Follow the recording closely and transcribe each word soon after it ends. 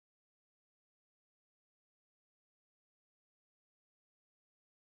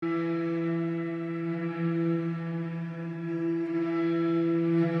Hello.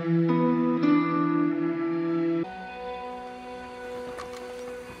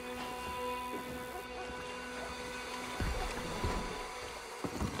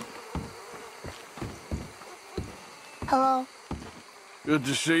 Good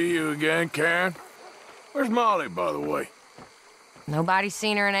to see you again, Karen. Where's Molly, by the way? Nobody's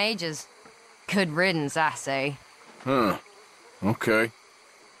seen her in ages. Good riddance, I say. Huh. Okay.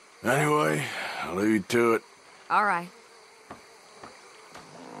 Anyway, I'll leave you to it. All right.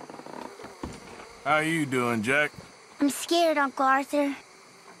 How you doing, Jack? I'm scared, Uncle Arthur.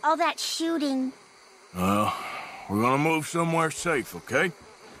 All that shooting. Well, we're gonna move somewhere safe, okay?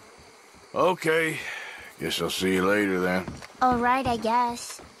 Okay. Guess I'll see you later, then. All right, I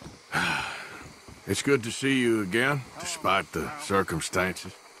guess. It's good to see you again, despite the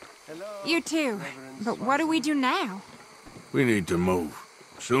circumstances. You too. But what do we do now? We need to move.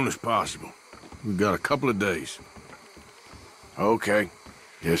 As soon as possible. We've got a couple of days. Okay.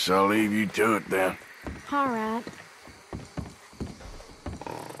 Guess I'll leave you to it, then. All right.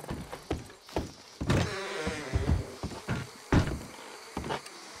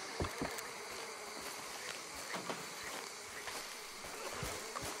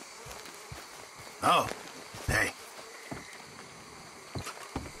 Oh, hey.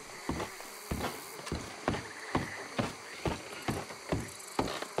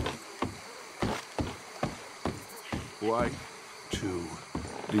 White to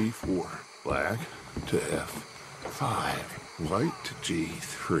D4. Black to F5. White to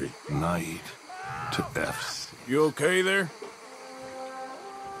G3. Knight to F6. You okay there?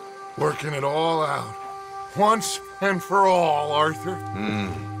 Working it all out. Once and for all, Arthur.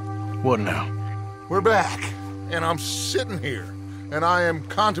 What now? We're back, and I'm sitting here, and I am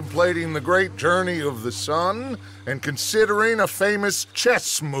contemplating the great journey of the sun and considering a famous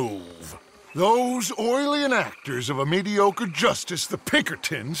chess move. Those oily enactors of a mediocre justice, the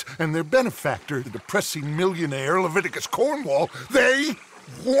Pinkertons, and their benefactor, the depressing millionaire Leviticus Cornwall, they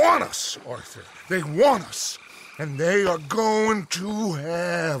want us, Arthur. They want us. And they are going to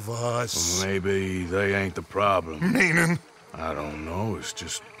have us. Maybe they ain't the problem. Meaning? I don't know. It's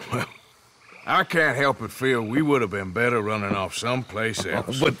just, well, I can't help but feel we would have been better running off someplace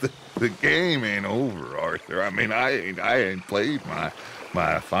else. But the game ain't over, Arthur. I mean, I ain't played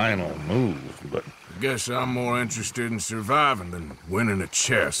my final move, but... Guess I'm more interested in surviving than winning a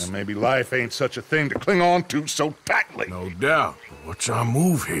chess. And maybe life ain't such a thing to cling on to so tightly. No doubt. What's our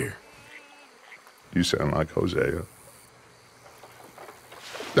move here? You sound like Hosea.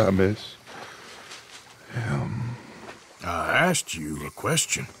 I miss him. I asked you a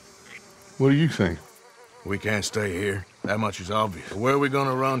question. What do you think? We can't stay here. That much is obvious. Where are we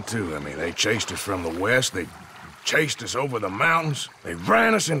gonna run to? I mean, they chased us from the west. They chased us over the mountains. They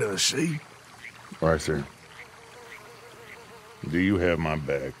ran us into the sea. Arthur, do you have my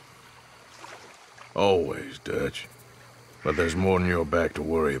back? Always, Dutch. But there's more than your back to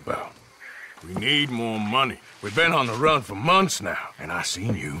worry about. We need more money. We've been on the run for months now, and I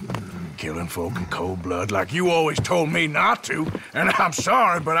seen you killing folk in cold blood like you always told me not to. And I'm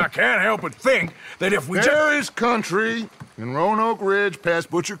sorry, but I can't help but think that if we There is country in Roanoke Ridge past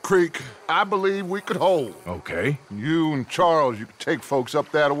Butcher Creek I believe we could hold. Okay. You and Charles, you could take folks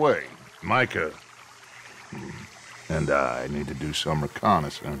up that way. Micah and I need to do some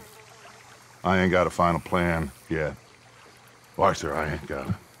reconnaissance. I ain't got a final plan yet. Arthur, I ain't got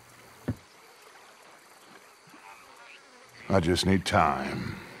it. I just need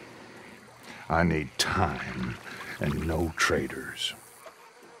time. I need time and no traitors.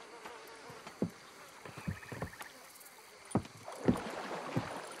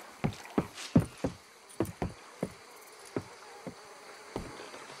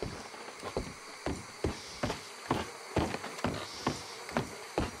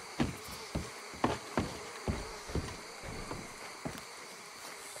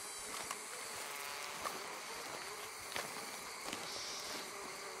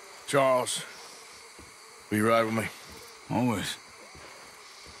 Charles, will you ride with me? Always.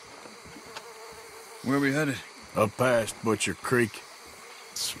 Where are we headed? Up past Butcher Creek.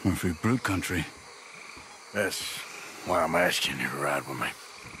 It's Murphy Brute country. That's why I'm asking you to ride with me.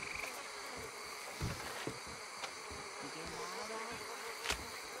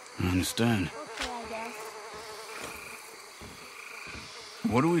 I understand. Okay, I guess.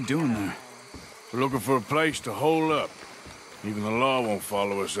 What are we doing there? We're looking for a place to hole up. Even the law won't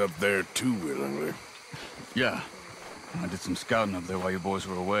follow us up there too willingly. Yeah. I did some scouting up there while you boys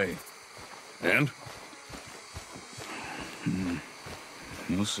were away. And?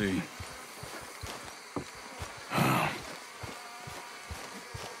 You'll see.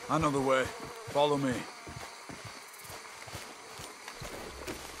 I know the way. Follow me.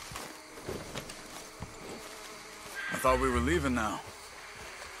 I thought we were leaving now.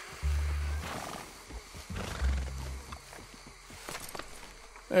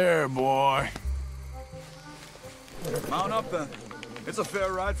 There, boy. Mount up then. It's a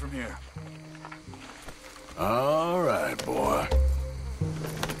fair ride from here. All right, boy.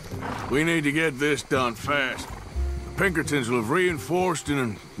 We need to get this done fast. The Pinkertons will have reinforced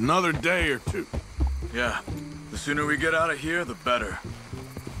in another day or two. Yeah. The sooner we get out of here, the better.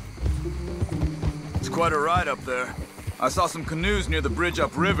 It's quite a ride up there. I saw some canoes near the bridge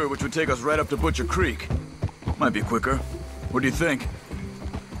upriver, which would take us right up to Butcher Creek. Might be quicker. What do you think?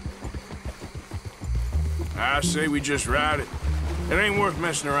 I say we just ride it. It ain't worth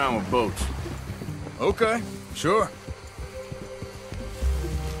messing around with boats. Okay, sure.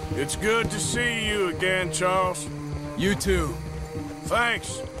 It's good to see you again, Charles. You too.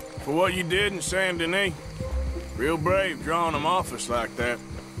 Thanks for what you did in Saint Denis. Real brave drawing them off us like that.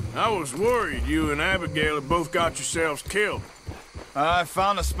 I was worried you and Abigail had both got yourselves killed. I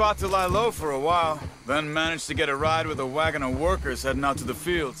found a spot to lie low for a while, then managed to get a ride with a wagon of workers heading out to the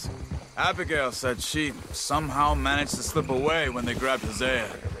fields. Abigail said she somehow managed to slip away when they grabbed Hosea.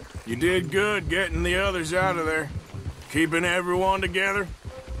 You did good getting the others out of there. Keeping everyone together.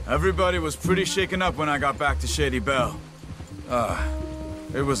 Everybody was pretty shaken up when I got back to Shady Belle.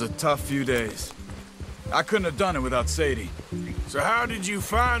 It was a tough few days. I couldn't have done it without Sadie. So how did you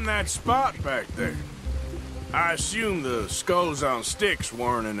find that spot back there? I assume the skulls on sticks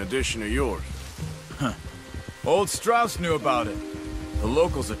weren't an addition of yours. Old Strauss knew about it. The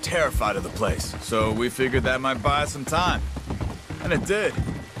locals are terrified of the place, so we figured that might buy us some time. And it did.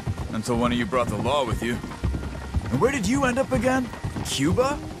 Until one of you brought the law with you. And where did you end up again?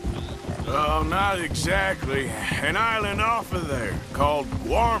 Cuba? Oh, not exactly. An island off of there, called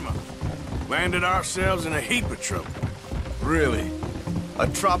Guarma. Landed ourselves in a heap of trouble. Really? A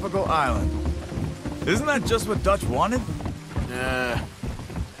tropical island? Isn't that just what Dutch wanted?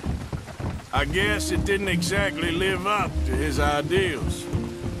 I guess it didn't exactly live up to his ideals.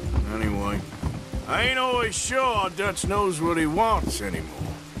 Anyway, I ain't always sure Dutch knows what he wants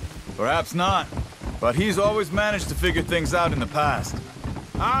anymore. Perhaps not. But he's always managed to figure things out in the past.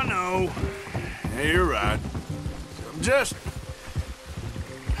 I know. Yeah, you're right. Just...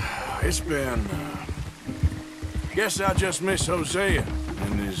 It's been... Guess I just miss Hosea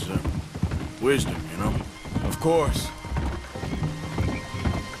and his wisdom, you know? Of course.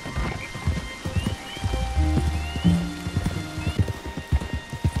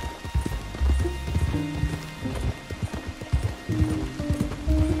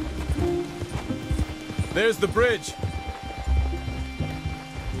 There's the bridge.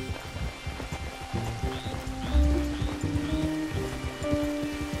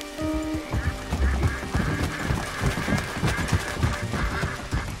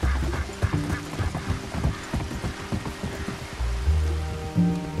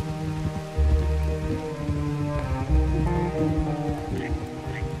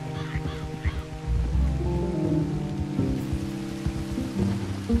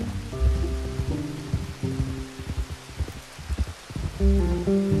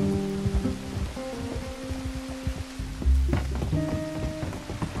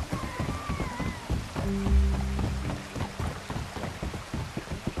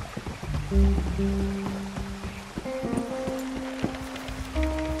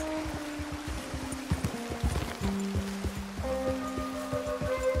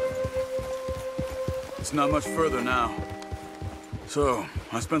 It's not much further now. So,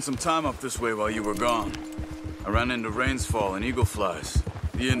 I spent some time up this way while you were gone. I ran into Rainsfall and Eagleflies,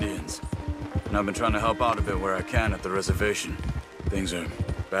 the Indians. And I've been trying to help out a bit where I can at the reservation. Things are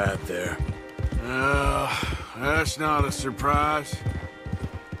bad there. That's not a surprise.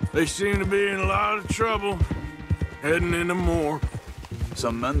 They seem to be in a lot of trouble, heading into more.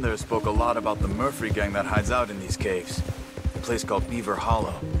 Some men there spoke a lot about the Mёrfi gang that hides out in these caves. A place called Beaver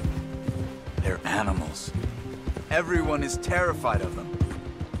Hollow. They're animals. Everyone is terrified of them.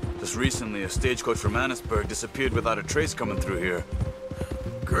 Just recently, a stagecoach from Annisburg disappeared without a trace coming through here.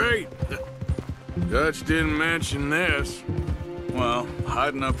 Great. Dutch didn't mention this. Well,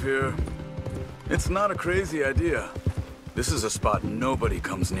 hiding up here, it's not a crazy idea. This is a spot nobody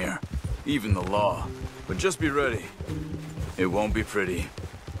comes near, even the law. But just be ready. It won't be pretty.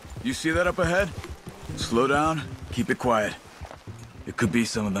 You see that up ahead? Slow down, keep it quiet. It could be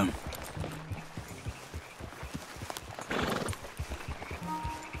some of them.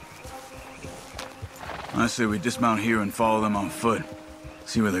 I say we dismount here and follow them on foot.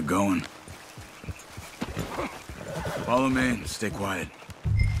 See where they're going. Follow me and stay quiet.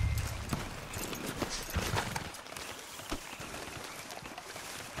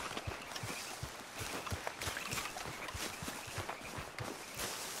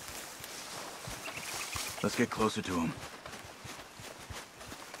 Let's get closer to him.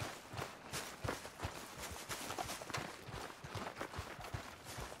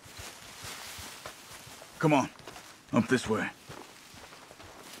 Come on, up this way.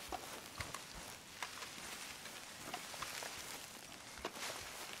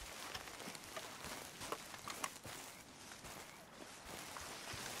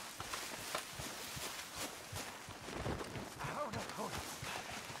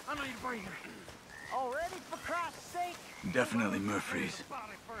 Already, for Christ's sake? Definitely Murphy's.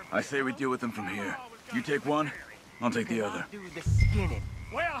 I say we deal with them from here. You take one, I'll take the other. Do the skinning.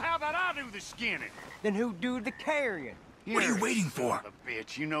 Well, how about I do the skinning? Then who do the carrying? What are you waiting for? The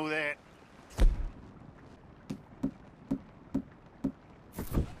bitch, you know that?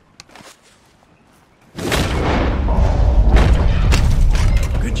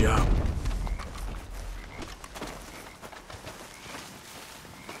 Good job.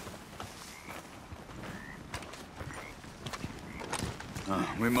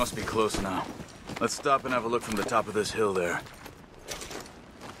 We must be close now. Let's stop and have a look from the top of this hill there.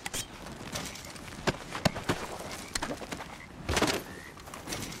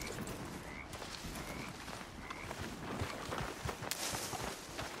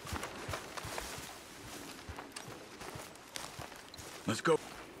 Let's go.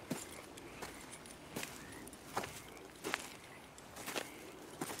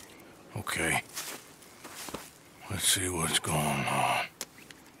 Okay. Let's see what's going on.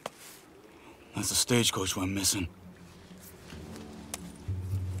 That's the stagecoach we're missing.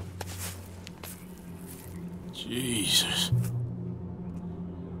 Jesus.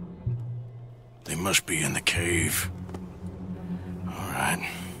 They must be in the cave. All right.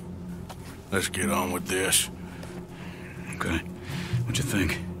 Let's get on with this. Okay. What you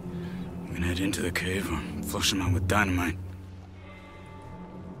think? We can head into the cave or flush them out with dynamite?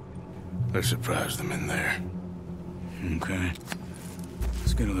 Let's surprise them in there. Okay.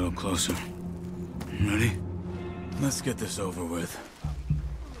 Let's get a little closer. Ready? Let's get this over with.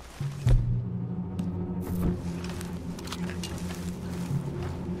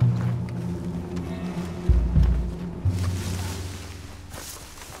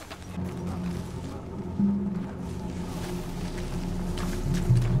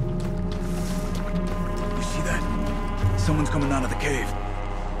 You see that? Someone's coming out of the cave.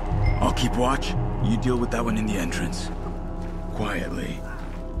 I'll keep watch. You deal with that one in the entrance. Quietly.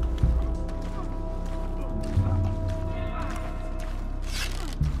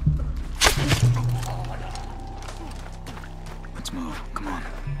 Let's move. Come on.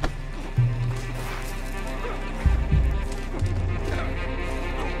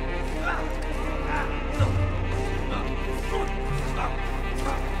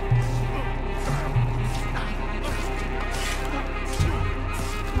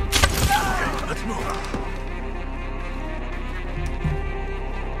 Okay, let's move.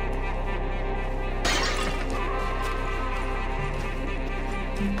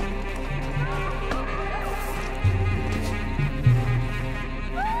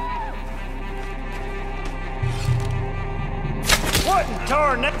 What in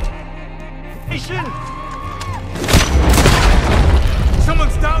tarnation?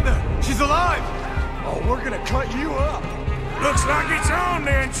 Someone's down there! She's alive! Oh, we're gonna cut you up. Looks like it's on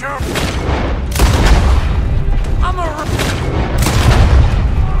then, chump. I'm a...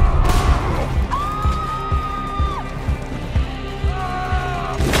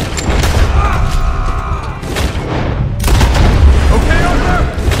 Okay, over!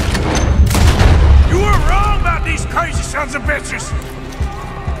 You were wrong about these crazy sons of bitches!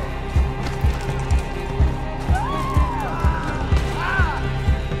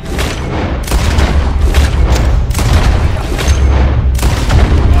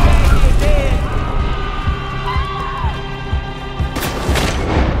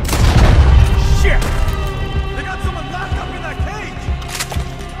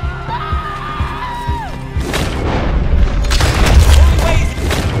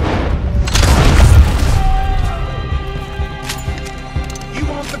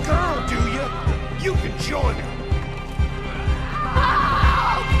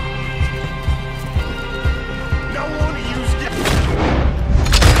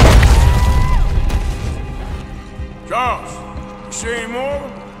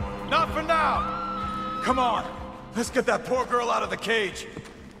 Come on! Let's get that poor girl out of the cage!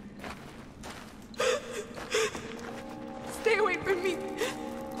 Stay away from me.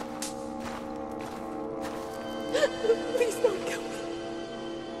 Please don't kill me.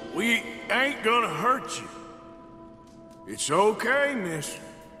 We ain't gonna hurt you. It's okay, miss.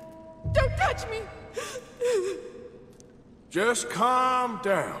 Don't touch me. Just calm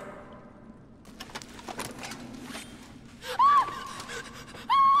down.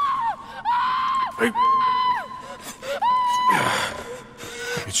 Hey.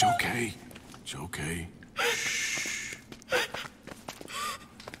 It's okay. It's okay.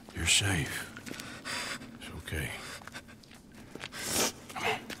 You're safe. It's okay. Come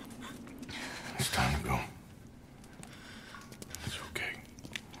on. It's time to go. It's okay.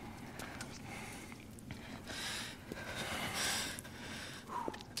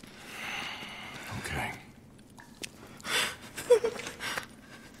 Okay.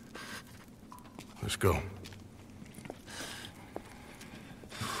 Let's go.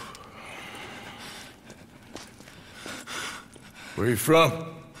 Where are you from?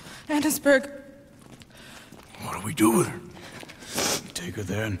 Annesburg. What do we do with her? Take her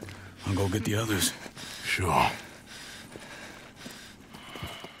there and I'll go get the others. Sure.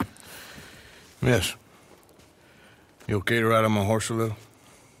 Miss, you okay to ride on my horse a little?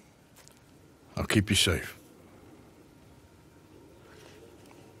 I'll keep you safe.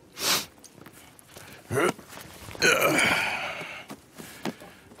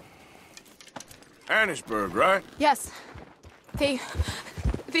 Annesburg, right? Yes. They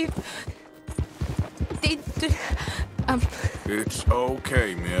It's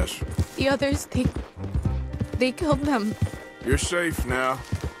okay, miss. the others, they killed them. You're safe now.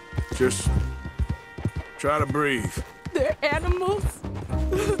 Just try to breathe. They're animals.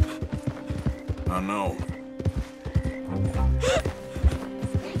 I know.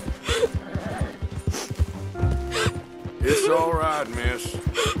 It's all right, miss.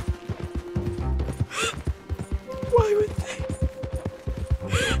 Why would they?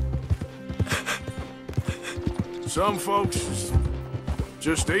 Some folks is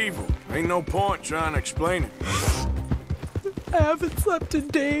just evil. Ain't no point trying to explain it. I haven't slept in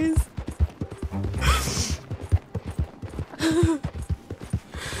days.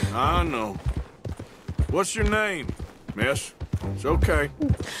 I know. What's your name, miss? It's okay.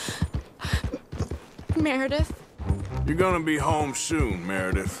 Meredith. You're gonna be home soon,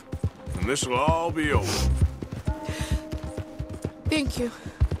 Meredith. And this'll all be over. Thank you.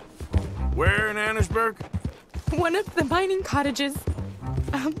 Where in Annesburg? One of the mining cottages.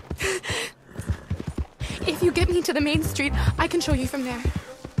 If you get me to the main street, I can show you from there.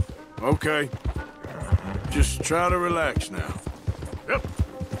 Okay. Just try to relax now. Yep.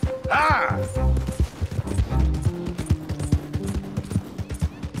 Ah!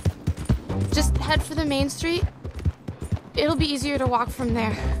 Just head for the main street. It'll be easier to walk from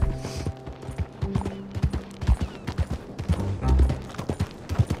there.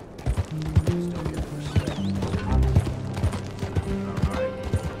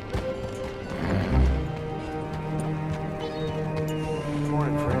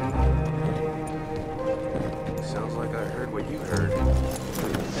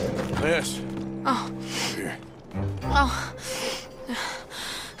 Yes. Oh. Here. Oh.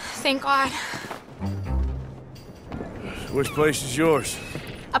 Thank God. Which place is yours?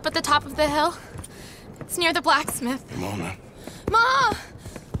 Up at the top of the hill. It's near the blacksmith. Come on now. Ma!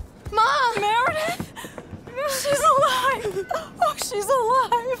 Ma! Meredith! She's alive! Oh, she's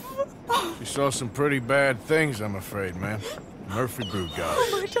alive! You saw some pretty bad things, I'm afraid, man. Murphy brood got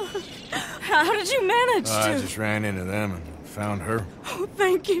Oh my God. How did you manage I to? just ran into them and found her. Oh,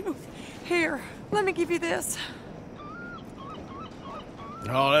 thank you. Here, let me give you this.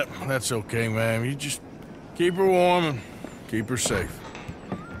 Oh, that's okay, ma'am. You just keep her warm and keep her safe.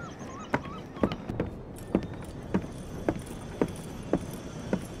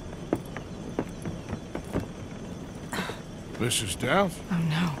 Mrs. Downs? Oh,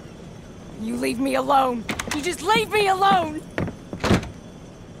 no. You leave me alone. You just leave me alone!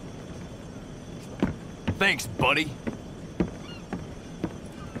 Thanks, buddy.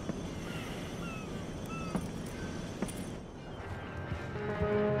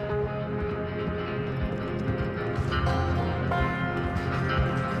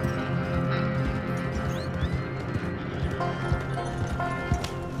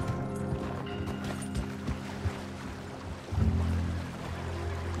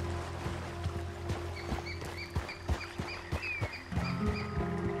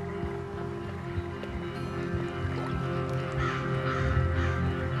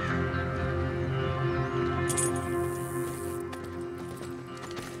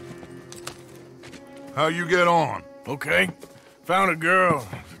 How you get on? Okay. Found a girl.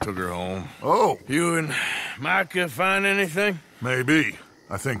 Took her home. Oh. You and Micah find anything? Maybe.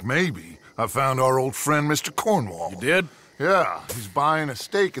 I think maybe. I found our old friend, Mr. Cornwall. You did? Yeah. He's buying a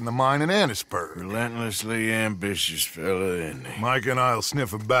stake in the mine in Annesburg. Relentlessly ambitious fella, isn't he? Mike and I'll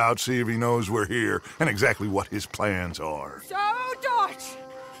sniff about, see if he knows we're here, and exactly what his plans are. So, Dutch,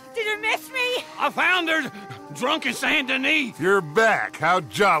 did you miss me? I found her. Drunk in Saint Denis. You're back. How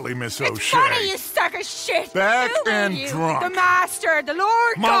jolly, Miss O'Shea. It's funny, you sack of shit. Back Who and are you? drunk. The Master, the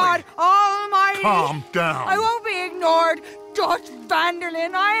Lord Molly. God Almighty. Calm down. I won't be ignored. Dutch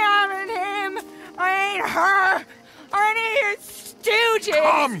Vanderlyn, I am him. I ain't her. Or any of your stooges.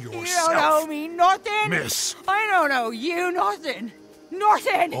 Calm You yourself. don't know me nothing. Miss. I don't know you nothing.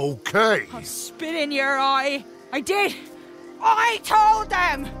 Nothing. Okay. I'll spit in your eye. I did. I told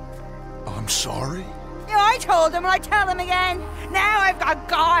them. I'm sorry? Yeah, I told them and I tell them again. Now I've got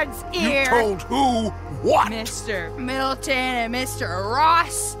God's ear. You told who what? Mr. Middleton and Mr.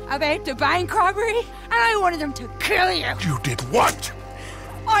 Ross about the bank robbery, and I wanted them to kill you. You did what?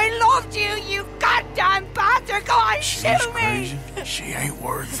 I loved you, you goddamn bastard! Go on, shoot me! She ain't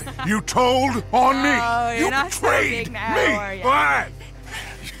worth it. You told on me. Oh, you're You not so betrayed big now, me. are you? What?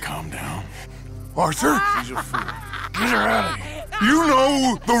 Just calm down. Arthur, She's a fool. Get her out of here. you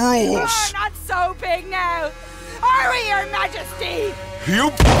know the You're rules. not so big now. Are we, Your Majesty?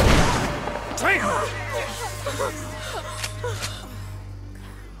 You...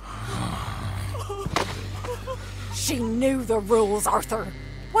 She knew the rules, Arthur.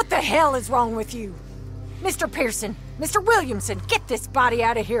 What the hell is wrong with you? Mr. Pearson, Mr. Williamson, get this body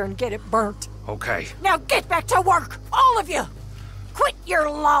out of here and get it burnt. Okay. Now get back to work, all of you! Quit your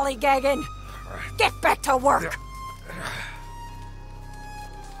lollygagging! Get back to work!